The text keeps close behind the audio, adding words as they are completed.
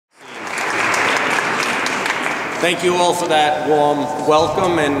Thank you all for that warm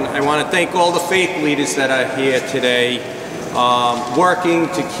welcome, and I want to thank all the faith leaders that are here today working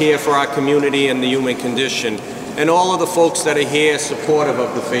to care for our community and the human condition, and all of the folks that are here supportive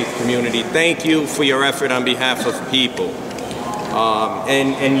of the faith community. Thank you for your effort on behalf of people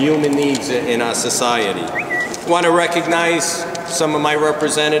and human needs in our society. I want to recognize some of my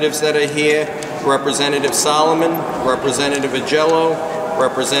representatives that are here: Representative Solomon, Representative Aiello,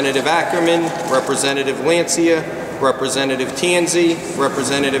 Representative Acrian, Representative Lancia, Representative Tanzi,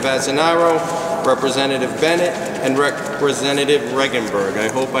 Representative Azzanaro, Representative Bennett, and Representative Regenberg. I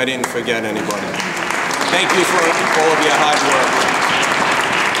hope I didn't forget anybody. Thank you for all of your hard work.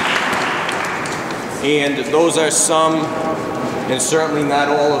 And those are some, and certainly not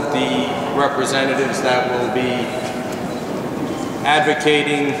all of the representatives that will be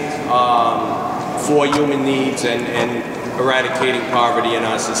advocating for human needs and eradicating poverty in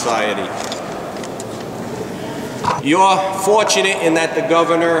our society. You're fortunate in that the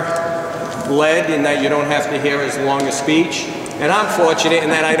governor led and that you don't have to hear as long a speech. And I'm fortunate in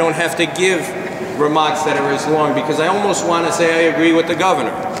that I don't have to give remarks that are as long, because I almost want to say I agree with the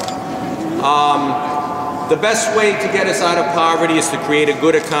governor. The best way to get us out of poverty is to create a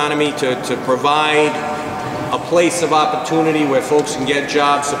good economy, to provide a place of opportunity where folks can get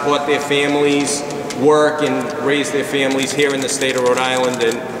jobs, support their families, work and raise their families here in the state of Rhode Island,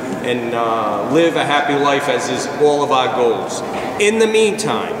 and live a happy life, as is all of our goals. In the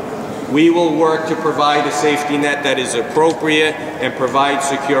meantime, we will work to provide a safety net that is appropriate and provide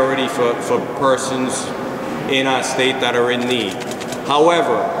security for persons in our state that are in need.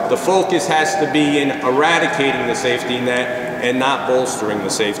 However, the focus has to be in eradicating the safety net and not bolstering the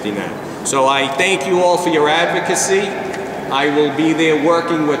safety net. So I thank you all for your advocacy. I will be there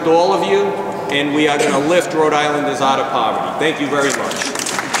working with all of you, and we are going to lift Rhode Islanders out of poverty. Thank you very much.